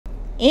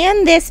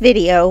In this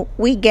video,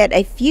 we get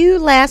a few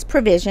last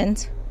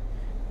provisions,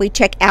 we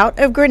check out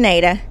of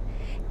Grenada,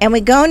 and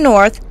we go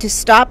north to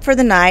stop for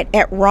the night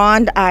at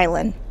Ronde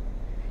Island,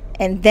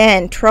 and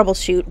then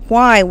troubleshoot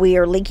why we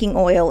are leaking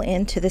oil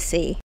into the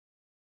sea.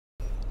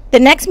 The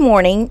next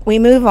morning, we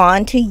move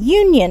on to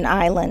Union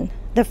Island,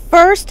 the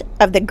first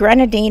of the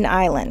Grenadine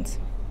Islands.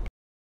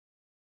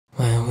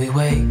 When we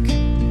wake,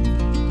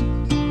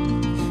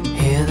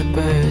 hear the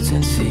birds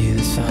and see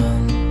the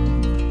sun.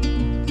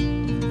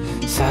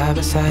 Side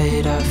by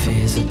side our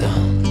fears are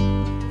done.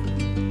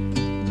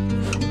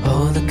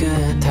 Oh, the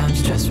good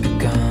times just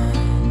begun.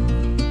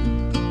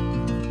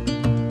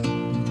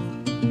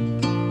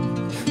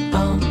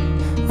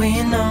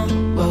 We know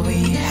what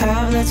we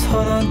have, let's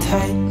hold on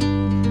tight.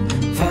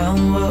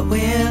 Found what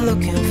we're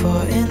looking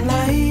for in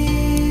life.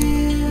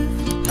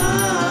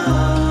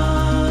 Oh.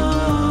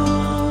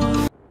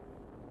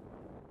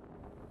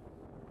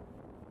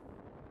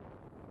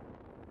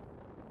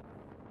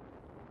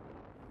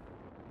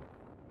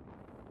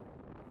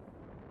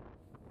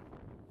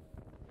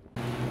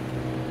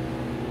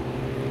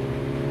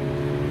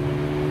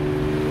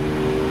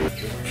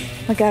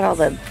 I got all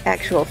the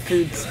actual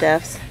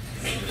foodstuffs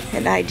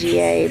at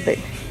IGA, but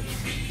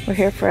we're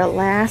here for a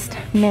last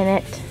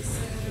minute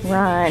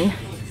run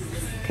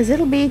because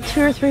it'll be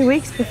 2 or 3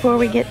 weeks before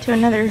we get to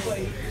another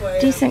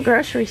decent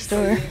grocery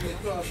store.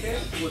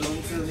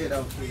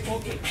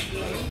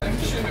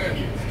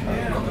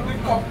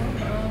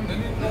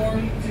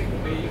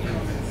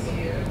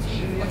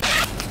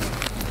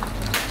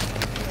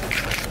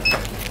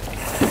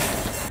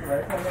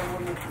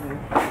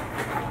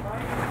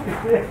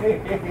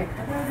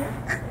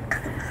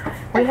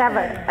 We have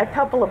a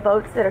couple of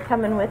boats that are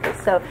coming with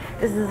us, so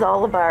this is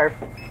all of our,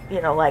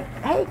 you know, like,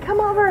 hey, come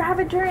over, have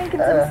a drink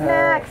and some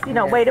snacks, you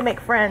know, way to make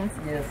friends.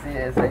 Yes,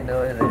 yes, I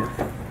know it is.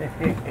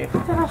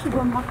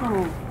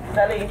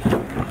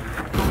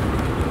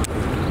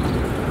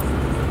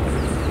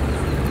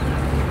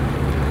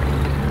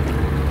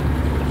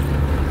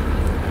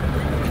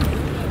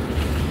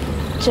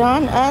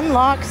 John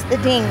unlocks the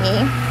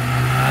dinghy.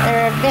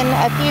 There have been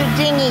a few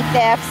dinghy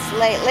thefts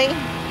lately.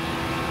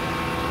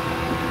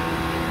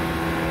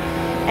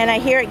 And I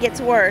hear it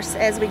gets worse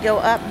as we go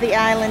up the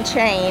island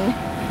chain.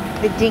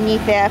 The dinghy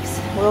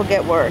thefts will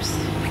get worse.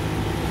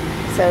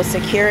 So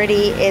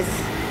security is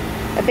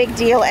a big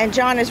deal, and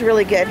John is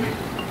really good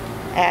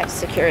at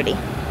security.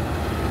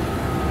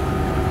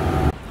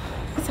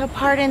 So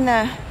pardon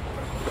the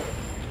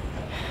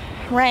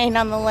rain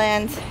on the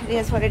lens. It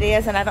is what it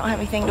is, and I don't have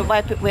anything to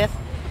wipe it with.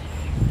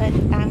 But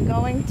I'm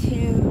going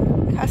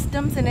to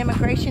Customs and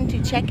Immigration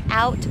to check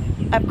out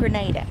of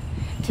Grenada.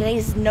 Today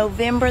is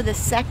November the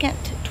 2nd,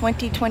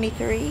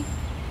 2023.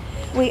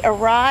 We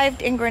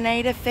arrived in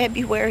Grenada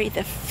February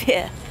the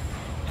 5th.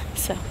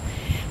 So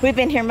we've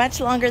been here much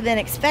longer than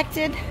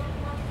expected,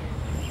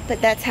 but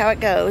that's how it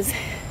goes.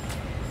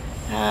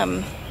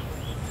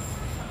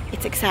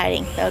 It's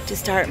exciting though to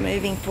start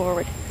moving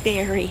forward.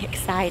 Very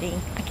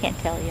exciting, I can't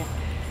tell you.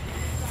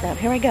 So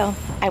here we go.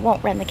 I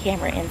won't run the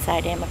camera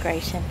inside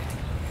immigration.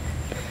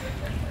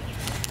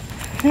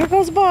 There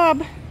goes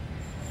Bob.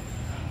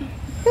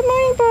 Good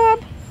morning, Bob.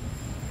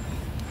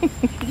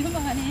 Good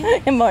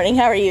morning. Good morning,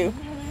 how are you?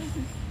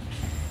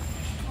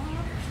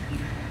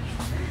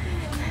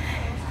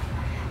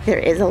 There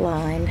is a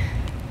line.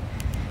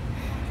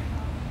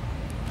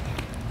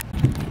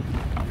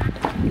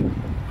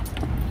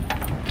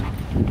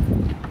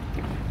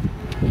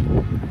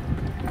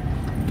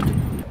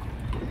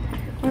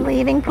 We're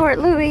leaving Port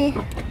Louis.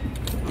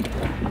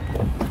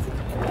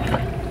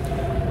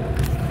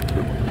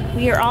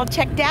 We are all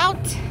checked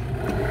out.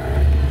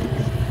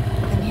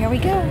 And here we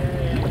go.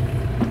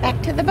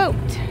 Back to the boat.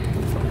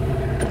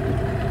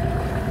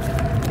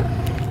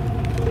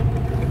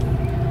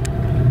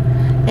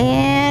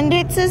 And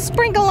it's a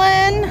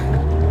sprinkling.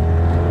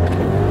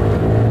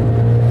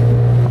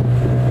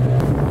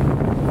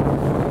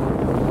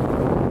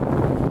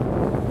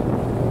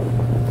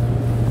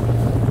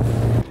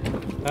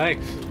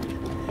 Thanks.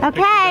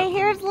 Okay,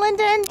 here's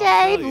Linda and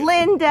Dave.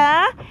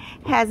 Linda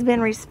has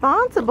been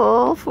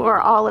responsible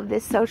for all of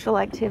this social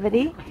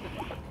activity.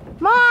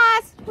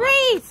 Moss,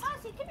 Reese.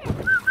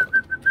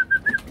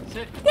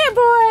 Here,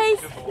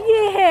 boys.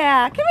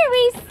 Yeah. Come here,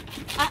 Reese.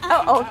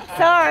 Oh,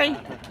 sorry.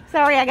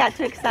 Sorry, I got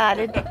too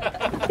excited.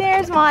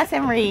 There's Moss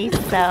and Reese.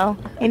 So,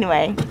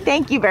 anyway,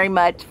 thank you very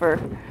much for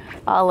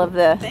all of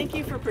the... Thank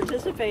you for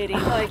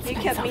participating. Like, you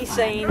kept me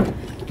sane.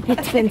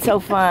 It's been so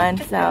fun.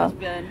 So,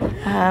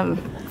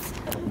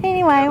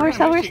 anyway, we're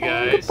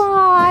saying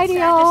goodbye to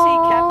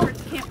y'all. Sad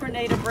to see Camp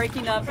Grenada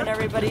breaking up and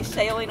everybody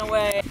sailing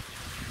away.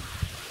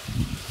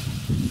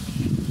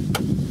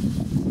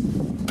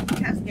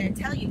 I was going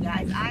to tell you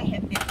guys, I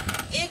have been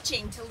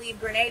itching to leave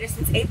Grenada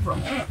since April.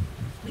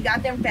 We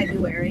got there in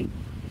February.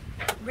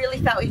 Really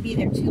thought we'd be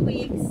there 2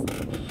 weeks,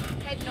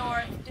 head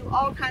north, do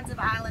all kinds of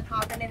island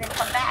hopping, and then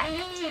come back.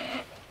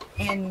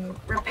 And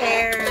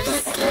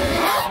repairs,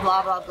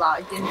 blah, blah, blah.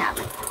 It didn't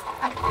happen.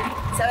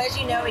 So as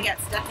you know, we got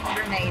stuck in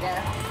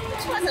Grenada,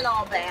 which wasn't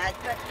all bad,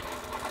 but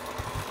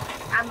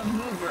I'm a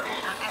mover.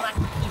 I like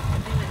to keep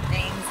doing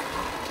things.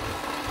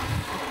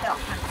 I felt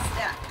kind of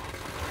stuck.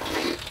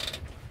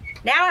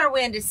 Now our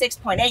wind is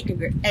 6.8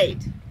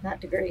 degrees, not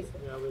degrees.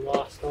 Yeah, we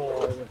lost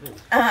all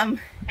everything.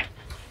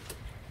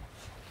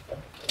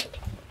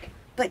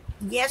 But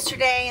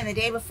yesterday and the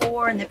day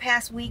before and the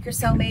past week or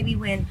so, maybe,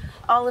 when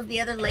all of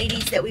the other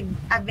ladies that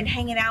I've been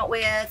hanging out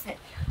with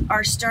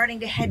are starting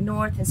to head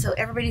north, and so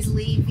everybody's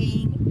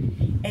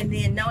leaving, and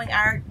then knowing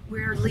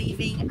we're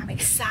leaving, I'm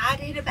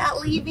excited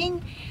about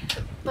leaving.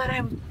 But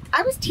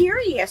I was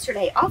teary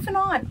yesterday, off and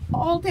on,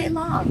 all day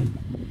long.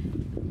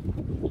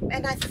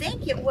 And I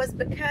think it was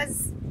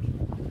because,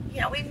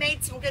 you know, we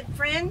made some good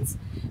friends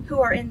who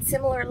are in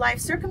similar life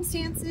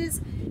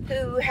circumstances,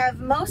 who have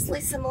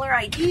mostly similar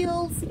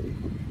ideals.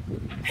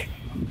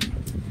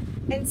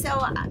 And so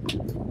I'm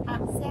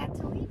sad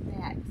to leave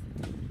that.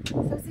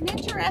 So it's an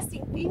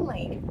interesting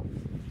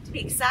feeling to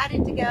be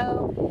excited to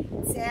go,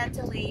 sad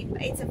to leave.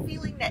 It's a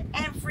feeling that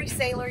every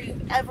sailor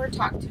you've ever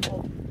talked to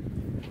will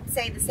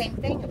say the same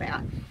thing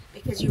about,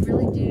 because you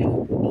really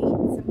do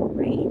meet some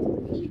great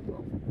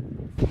people.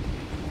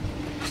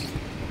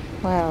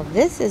 Well,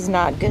 this is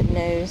not good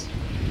news.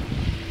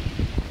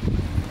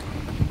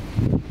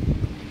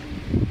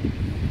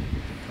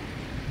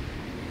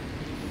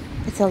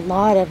 It's a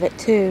lot of it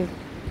too.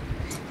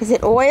 Is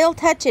it oil?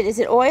 Touch it. Is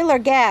it oil or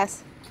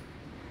gas?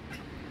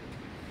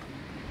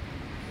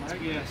 My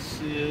guess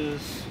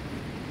is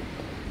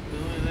the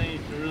only thing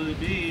it can really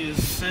be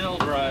is sail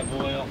drive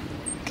oil.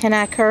 Can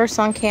I curse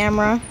on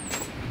camera?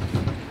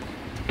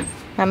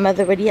 My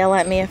mother would yell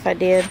at me if I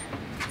did.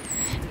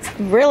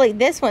 Really,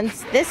 this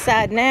one's this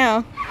side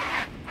now.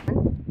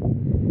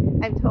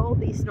 I'm told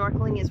the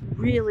snorkeling is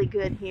really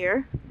good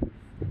here.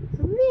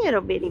 It's a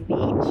little bitty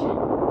beach.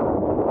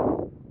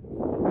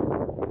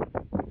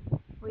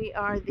 We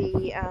are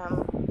the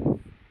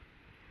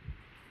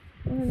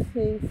 1,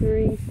 2,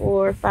 3,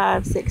 4,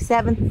 5, 6,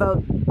 7th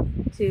boat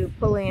to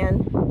pull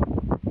in.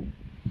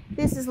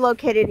 This is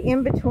located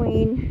in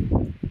between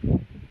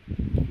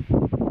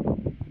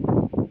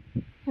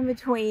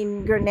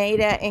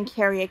Grenada and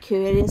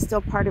Carriacou. It is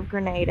still part of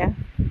Grenada.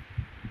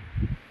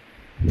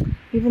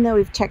 Even though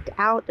we've checked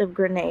out of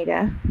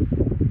Grenada,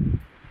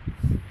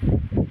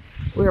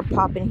 we're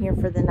popping here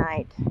for the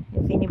night.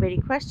 If anybody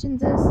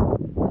questions us,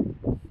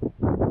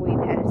 we've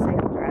had a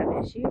sail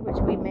drive issue,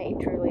 which we may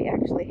truly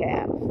actually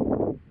have,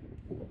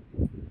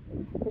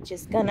 which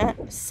is gonna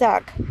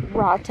suck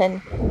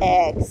rotten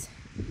eggs.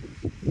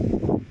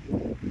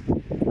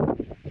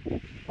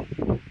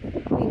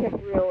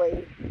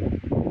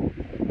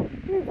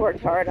 We've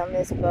worked hard on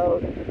this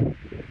boat.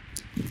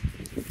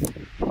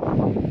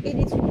 It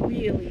is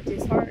really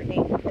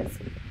disheartening because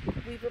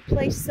we've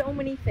replaced so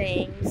many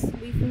things.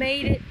 We've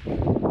made it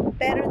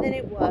better than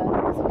it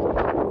was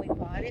when we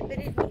bought it, but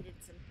it needed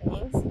some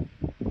things.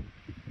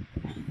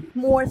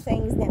 More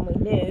things than we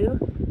knew,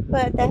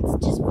 but that's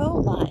just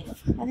boat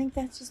life. I think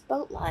that's just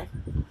boat life.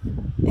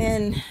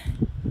 And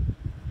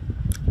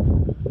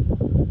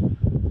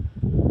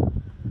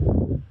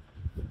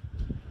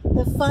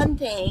the fun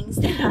things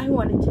that I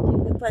wanted to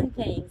do, the fun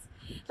things,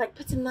 like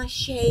put some nice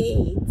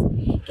shades,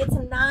 get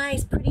some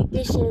nice pretty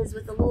dishes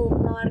with a little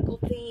nautical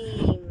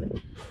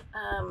theme,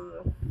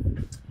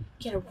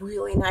 get a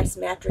really nice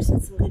mattress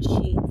and some good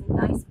sheets, and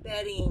nice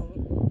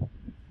bedding.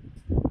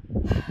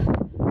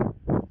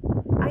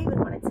 I even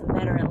wanted some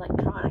better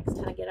electronics,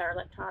 kind of get our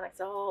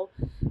electronics all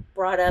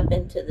brought up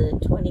into the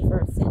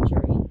 21st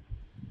century.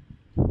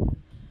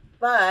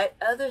 But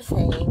other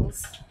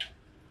things,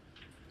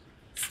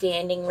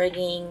 standing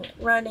rigging,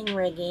 running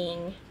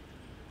rigging,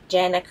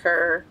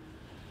 Janiker,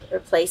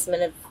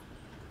 replacement of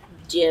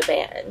jib,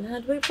 and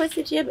did we replace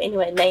the jib?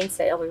 Anyway,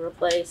 mainsail we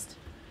replaced.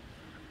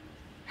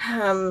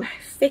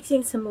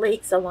 Fixing some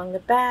leaks along the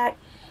back,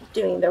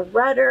 doing the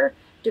rudder,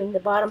 doing the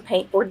bottom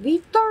paintboard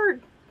the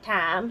 3rd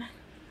time.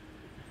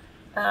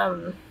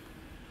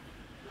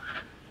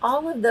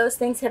 All of those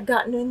things have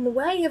gotten in the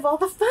way of all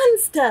the fun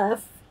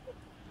stuff.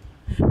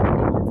 I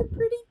want some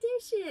pretty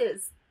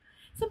dishes,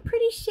 some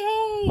pretty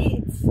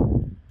shades.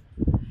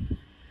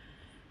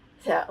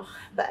 So,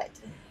 but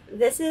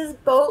this is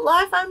boat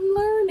life. I'm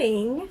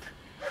learning,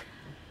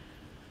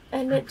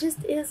 and it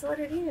just is what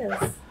it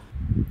is.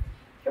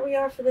 Here we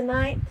are for the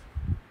night.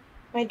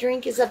 My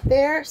drink is up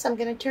there, so I'm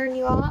going to turn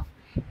you off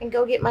and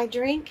go get my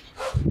drink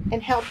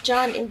and help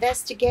John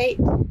investigate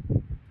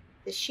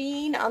the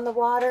sheen on the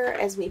water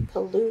as we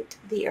pollute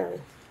the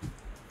earth.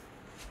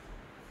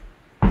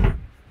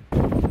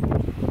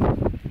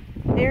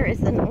 There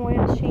is an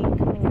oil sheen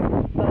coming out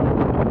of both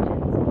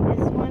engines,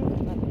 this one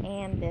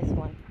and this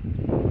one.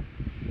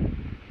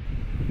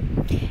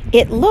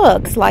 It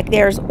looks like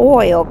there's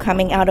oil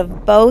coming out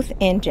of both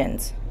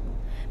engines,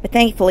 but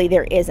thankfully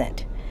there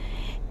isn't.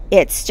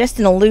 It's just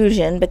an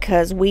illusion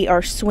because we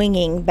are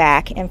swinging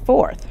back and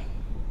forth.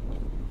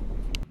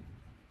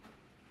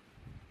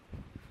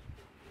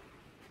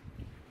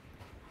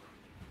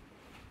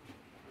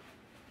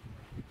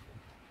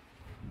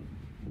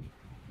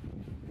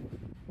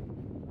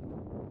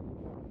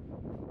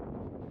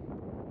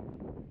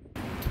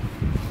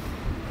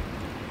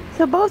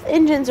 So both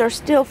engines are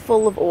still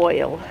full of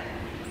oil.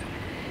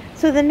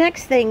 So the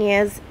next thing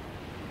is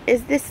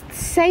this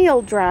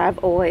sail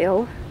drive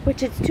oil,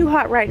 which it's too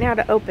hot right now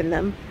to open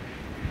them,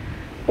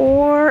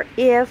 or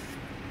if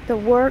the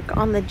work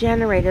on the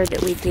generator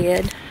that we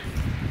did,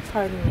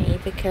 pardon me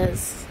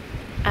because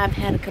I've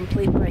had a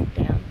complete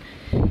breakdown,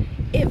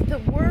 if the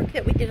work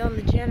that we did on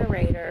the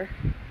generator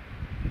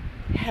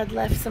had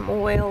left some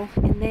oil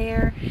in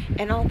there,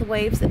 and all the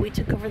waves that we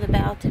took over the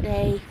bow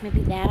today,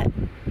 maybe that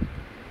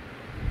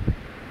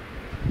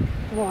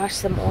washed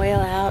some oil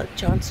out.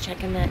 John's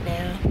checking that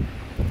now.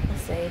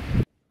 Let's see.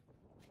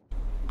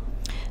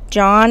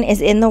 John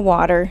is in the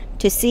water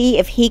to see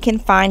if he can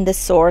find the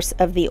source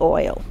of the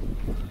oil.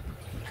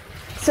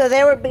 So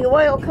there would be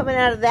oil coming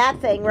out of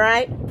that thing,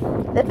 right?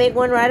 The big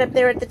one right up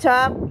there at the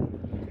top?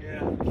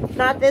 Yeah.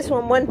 Not this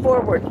one, one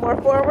forward.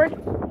 More forward?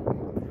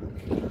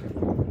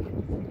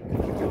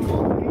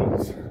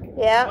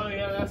 Yeah. Oh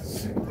yeah,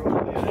 that's super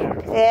oily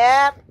there.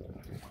 Yep.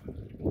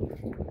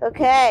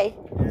 Okay.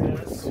 Yeah,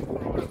 that's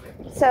super oily.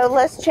 So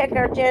let's check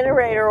our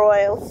generator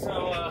oil.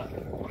 So,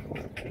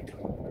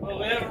 well,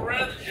 we haven't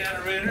run the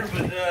generator,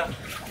 but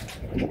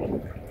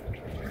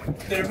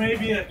there may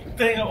be a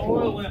thing of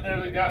oil in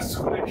there that got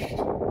squished.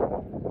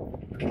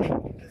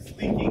 It's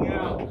leaking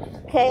out.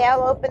 Okay,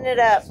 I'll open it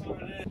up. That's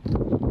what it is.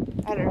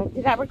 I don't know.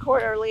 Did I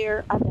record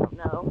earlier? I don't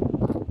know.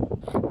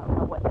 I don't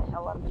know what the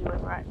hell I'm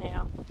doing right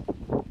now.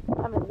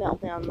 I'm in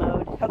meltdown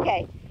mode.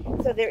 Okay,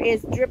 so there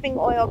is dripping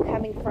oil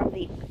coming from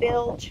the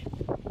bilge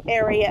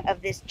area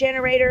of this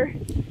generator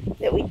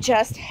that we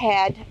just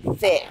had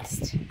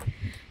fixed.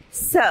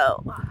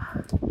 So,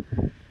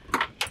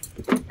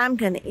 I'm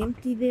going to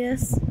empty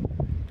this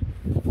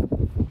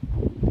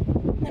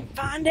and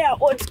find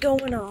out what's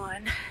going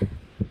on.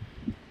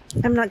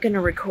 I'm not going to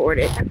record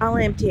it. I'll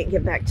empty it and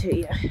get back to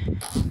you.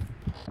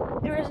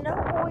 There is no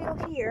oil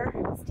here.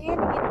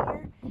 Standing in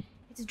here.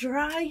 It's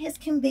dry as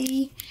can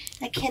be.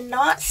 I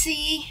cannot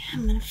see.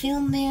 I'm going to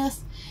film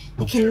this.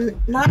 I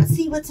cannot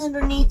see what's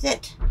underneath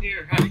it.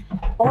 Here, honey.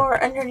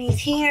 Or underneath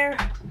here.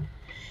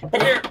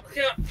 But Here,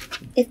 yeah.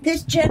 if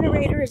this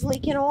generator is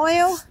leaking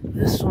oil,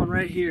 This one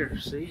right here,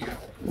 see?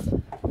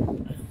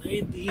 I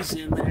laid these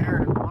in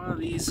there, and one of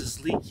these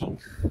is leaking.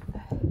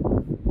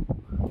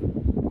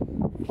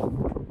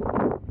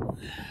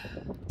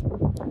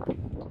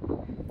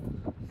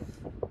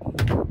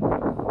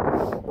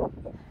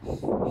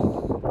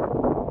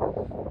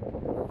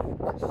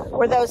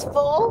 were those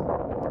full?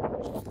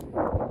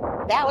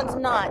 That one's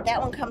not.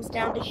 That one comes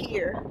down to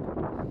here.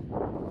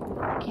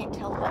 I can't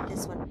tell about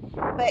this one.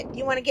 But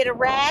you want to get a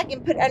rag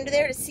and put under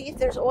there to see if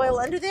there's oil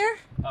under there?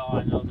 Oh,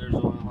 I know there's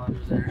oil under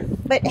there.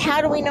 But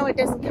how do we know it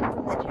doesn't come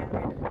from the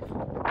generator?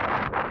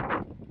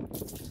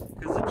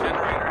 Because the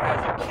generator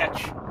has a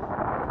catch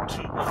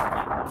tube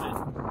underneath of it.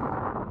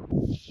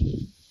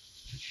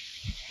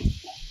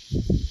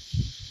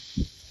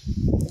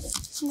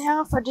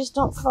 Now if I just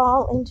don't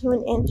fall into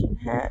an engine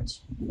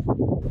hatch.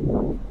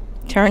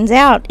 Turns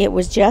out it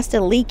was just a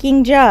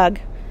leaking jug.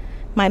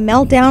 My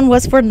meltdown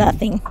was for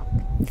nothing,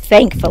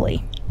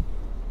 thankfully.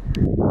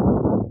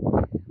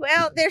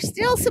 Well, there's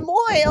still some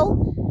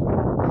oil.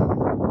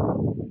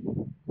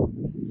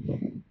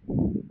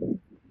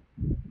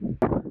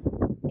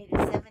 It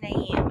is 7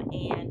 a.m.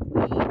 and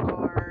we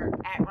are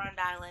at Ronde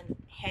Island,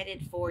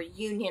 headed for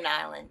Union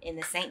Island in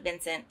the St.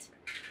 Vincent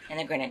and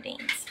the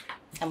Grenadines.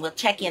 And we'll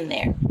check in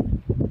there.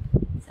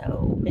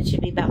 So it should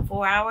be about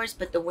 4 hours,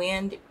 but the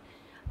wind,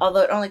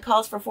 although it only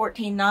calls for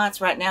 14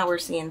 knots, right now we're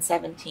seeing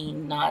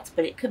 17 knots,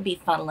 but it could be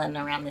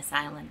funneling around this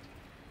island.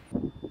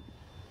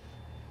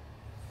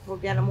 We'll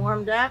get them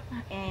warmed up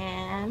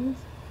and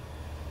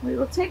we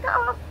will take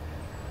off.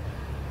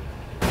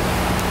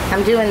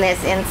 I'm doing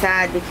this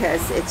inside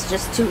because it's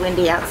just too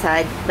windy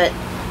outside, but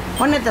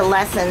one of the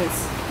lessons,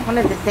 one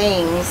of the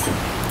things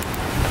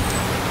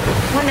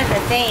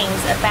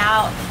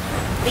about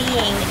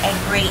being a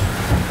great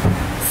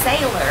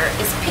sailor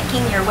is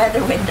picking your weather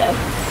window.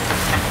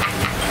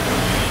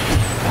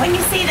 When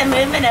you see the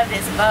movement of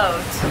this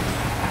boat,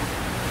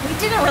 we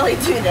didn't really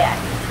do that.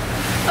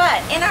 But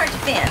in our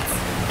defense,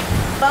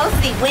 both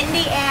the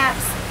windy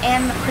apps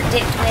and the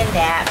predict wind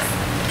apps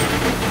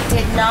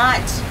did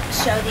not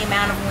show the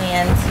amount of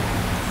wind.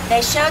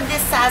 They showed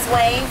this size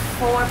wave,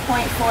 4.4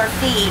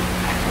 feet,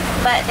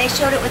 but they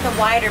showed it with a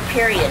wider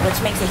period, which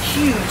makes a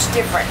huge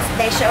difference.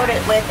 They showed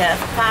it with a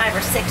 5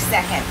 or 6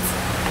 seconds,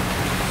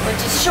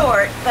 which is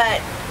short,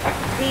 but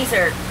these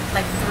are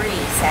like 3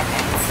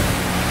 seconds.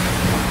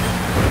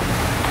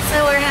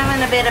 So we're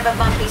having a bit of a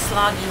bumpy,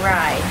 sloggy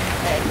ride.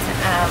 But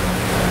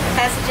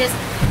passages,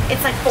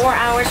 it's like 4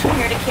 hours from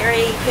here to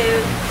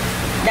Carriacou.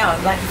 No,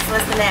 like it's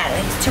less than that.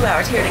 It's 2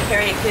 hours here to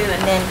Carriacou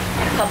and then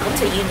a couple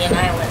to Union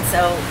Island.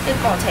 So it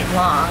won't take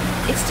long.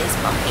 It's just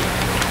bumpy.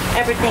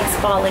 Everything's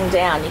falling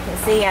down. You can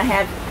see I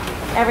have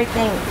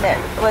everything that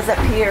was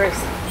up here is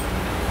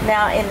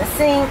now in the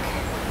sink.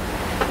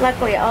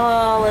 Luckily,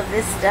 all of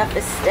this stuff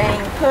is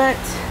staying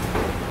put.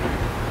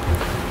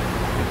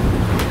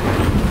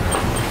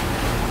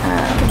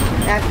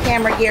 I have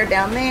camera gear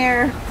down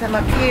there, some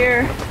up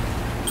here.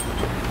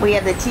 We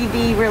have the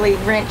TV really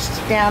wrenched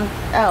down,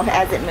 oh,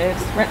 as it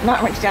moves,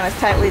 not wrenched down as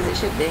tightly as it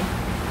should be.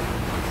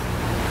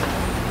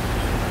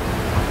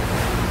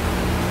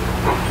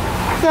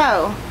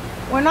 So,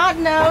 we're not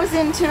nose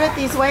into it.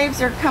 These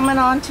waves are coming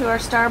onto our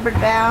starboard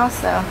bow,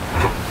 so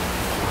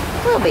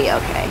we'll be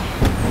okay.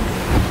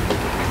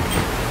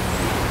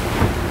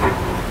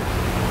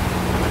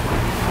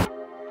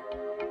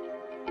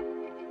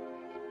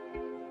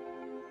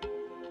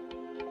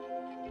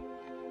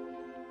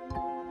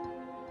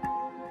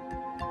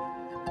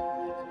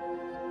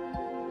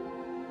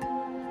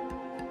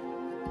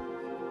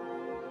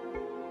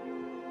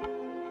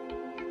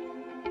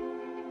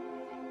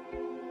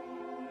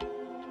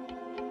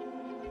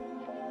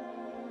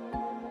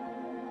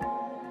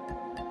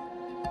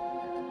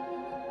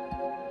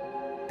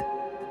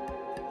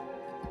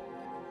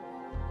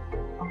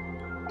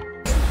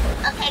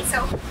 Okay, so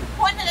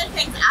one of the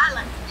things I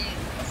like to do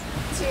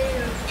to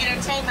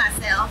entertain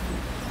myself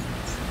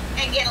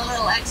and get a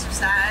little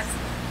exercise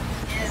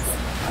is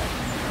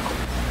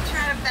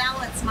try to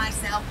balance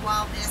myself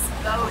while this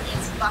boat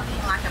is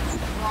bucking like a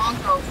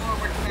bronco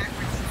forward,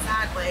 backwards, and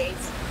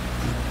sideways.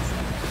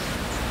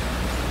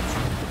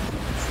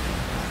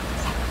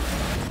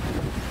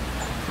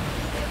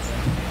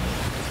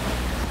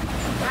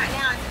 Right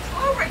now, it's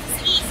forward is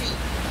easy.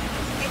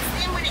 It's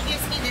then when it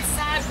gives me this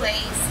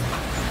sideways,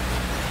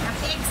 a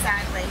big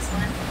sideways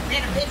one,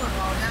 then a big one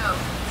will go.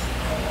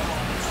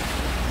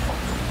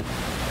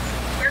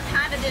 We're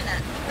kind of in a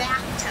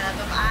bathtub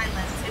of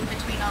islands in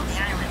between all the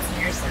islands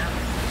here, so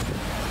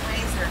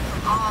waves are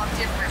from all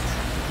different.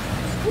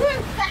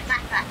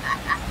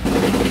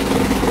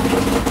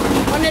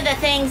 One of the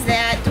things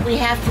that we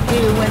have to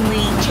do when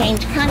we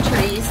change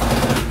countries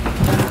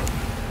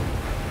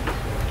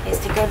is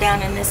to go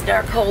down in this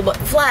dark hole, but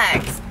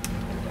flags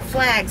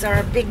are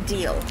a big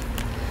deal.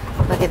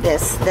 Look at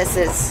this.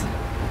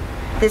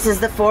 This is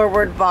the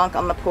forward bunk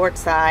on the port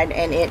side,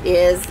 and it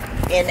is,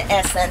 in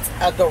essence,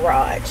 a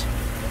garage.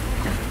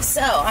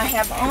 So, I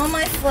have all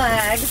my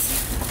flags.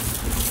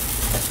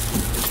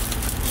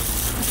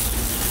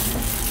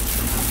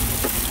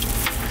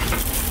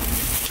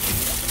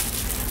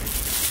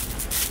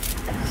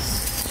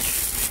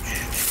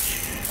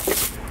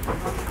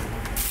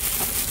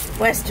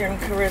 Western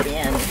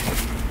Caribbean.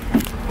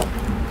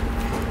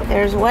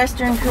 There's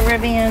Western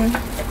Caribbean.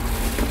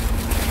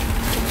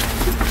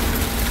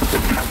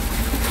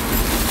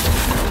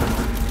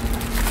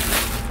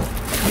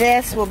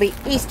 This will be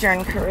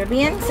Eastern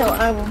Caribbean, so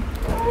I will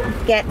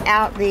get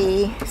out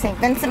the St.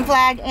 Vincent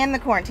flag and the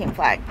quarantine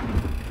flag.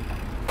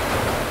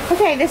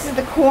 Okay, this is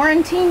the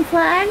quarantine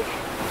flag.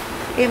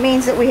 It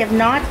means that we have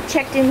not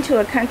checked into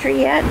a country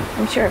yet.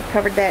 I'm sure I've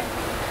covered that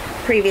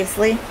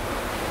previously.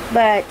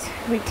 But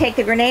we take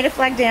the Grenada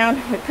flag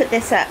down, we put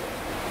this up.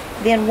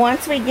 Then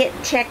once we get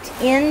checked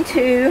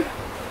into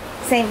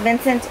St.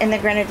 Vincent and the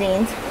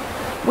Grenadines,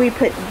 we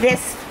put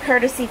this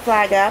courtesy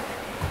flag up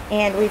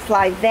and we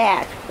fly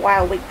that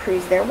while we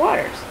cruise their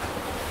waters.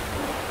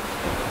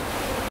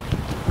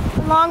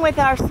 Along with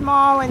our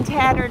small and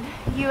tattered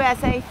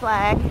USA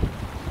flag,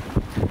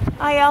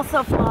 I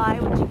also fly,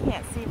 which you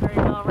can't see very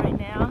well right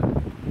now,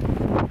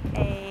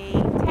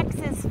 a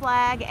Texas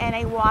flag and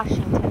a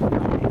Washington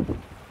flag.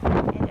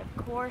 And of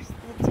course,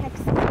 the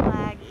Texas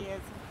flag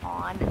is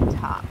on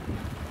top.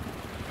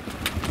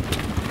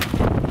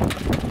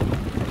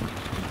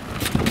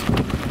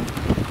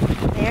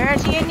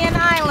 There's Union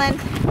Island.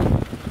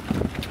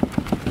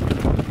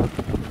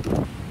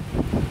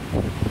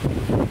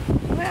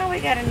 Well, we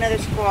got another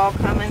squall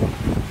coming.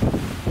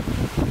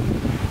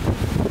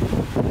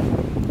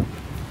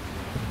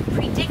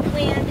 Predict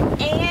wind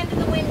and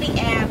the windy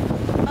app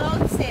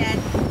both said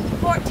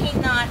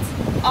 14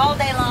 knots all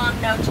day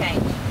long, no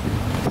change.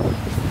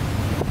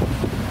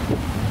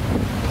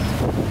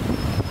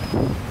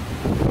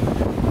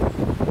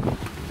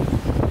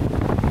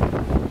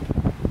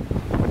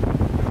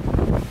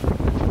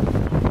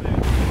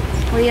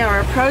 We are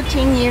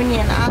approaching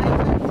Union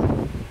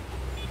Island.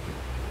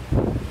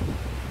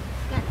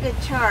 Got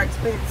good charts,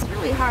 but it's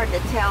really hard to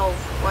tell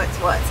what's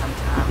what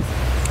sometimes.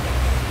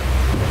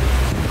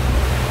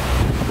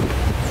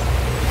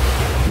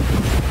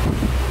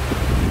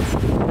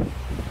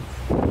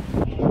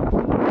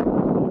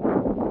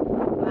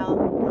 Well,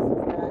 this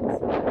is nuts.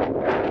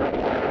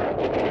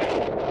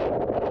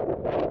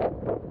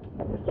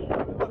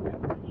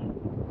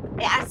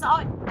 Yeah, I saw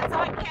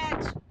it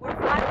catch. We're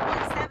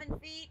 5.7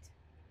 feet.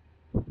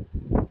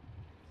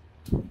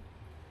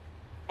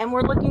 And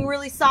we're looking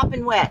really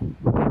sopping wet.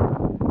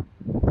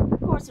 Of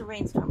course a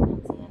rainstorm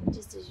comes in,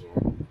 just as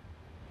you're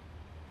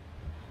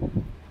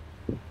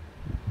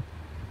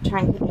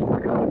trying to get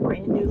your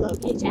brand new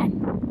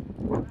location.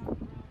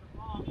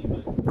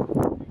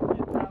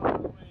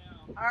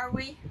 Are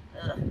we?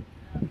 Ugh.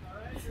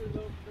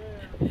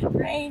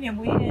 Rain and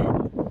wind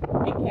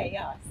and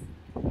chaos.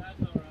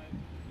 That's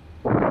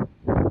alright.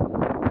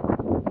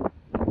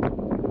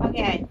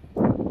 Okay.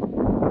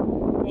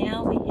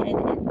 Now we head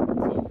into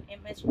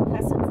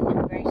Customs and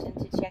Immigration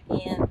to check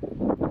in.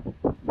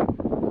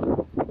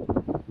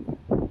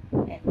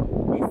 And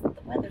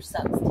the weather's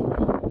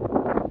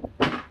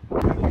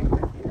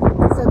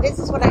This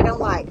is what I don't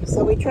like.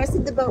 So we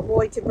trusted the boat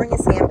boy to bring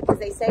us in because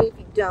they say if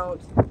you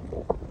don't,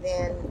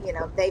 then, you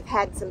know, they've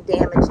had some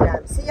damage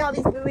done. See all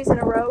these buoys in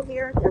a row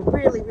here? They're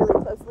really, really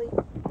closely.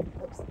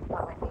 Oops,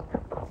 got my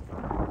finger.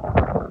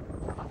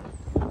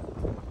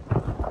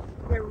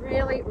 They're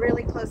really,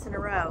 really close in a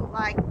row.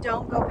 Like,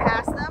 don't go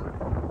past them.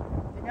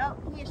 But no,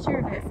 he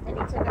assured us, and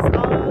he took us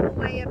all the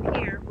way up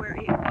here where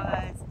it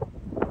was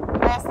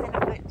less than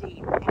a foot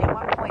deep. And at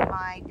one point,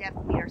 my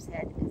depth meter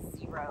said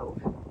 0.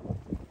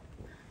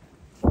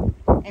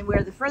 And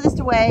we're the furthest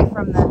away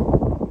from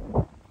the...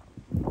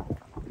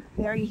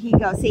 There he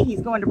goes. See,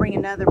 he's going to bring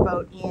another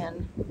boat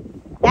in.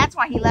 That's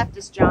why he left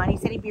us, John. He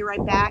said he'd be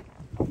right back.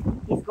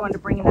 He's going to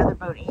bring another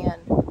boat in.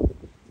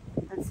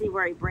 Let's see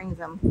where he brings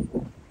them.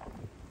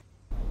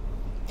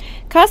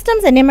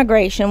 Customs and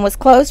Immigration was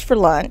closed for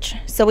lunch,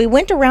 so we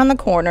went around the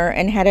corner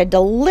and had a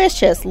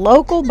delicious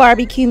local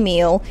barbecue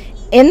meal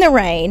in the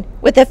rain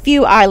with a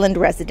few island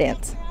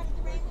residents.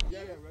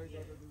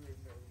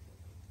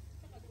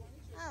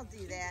 I'll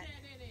do that.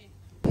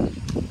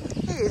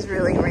 It is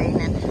really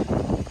raining.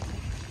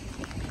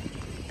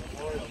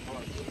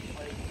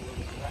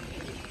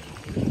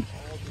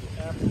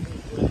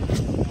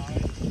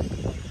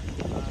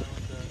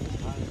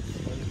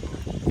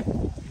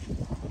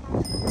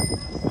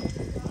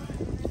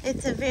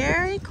 It's a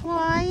very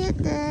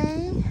quiet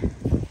day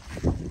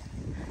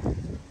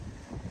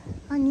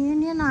on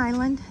Union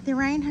Island. The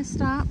rain has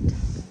stopped.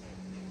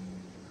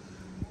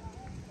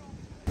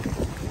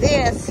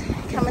 This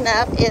coming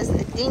up is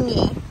the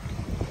dinghy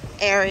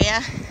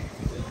area.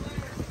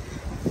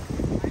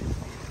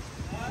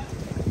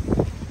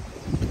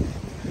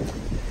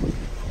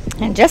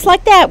 And just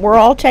like that, we're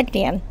all checked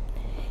in.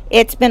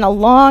 It's been a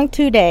long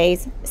 2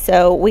 days,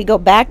 so we go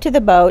back to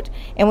the boat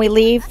and we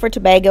leave for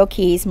Tobago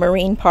Keys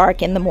Marine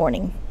Park in the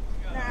morning.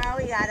 No,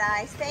 we got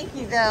ice. Thank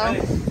you, though.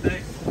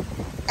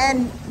 Thanks.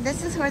 And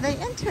this is where they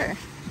enter.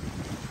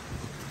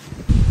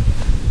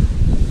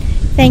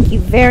 Thank you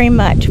very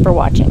much for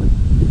watching.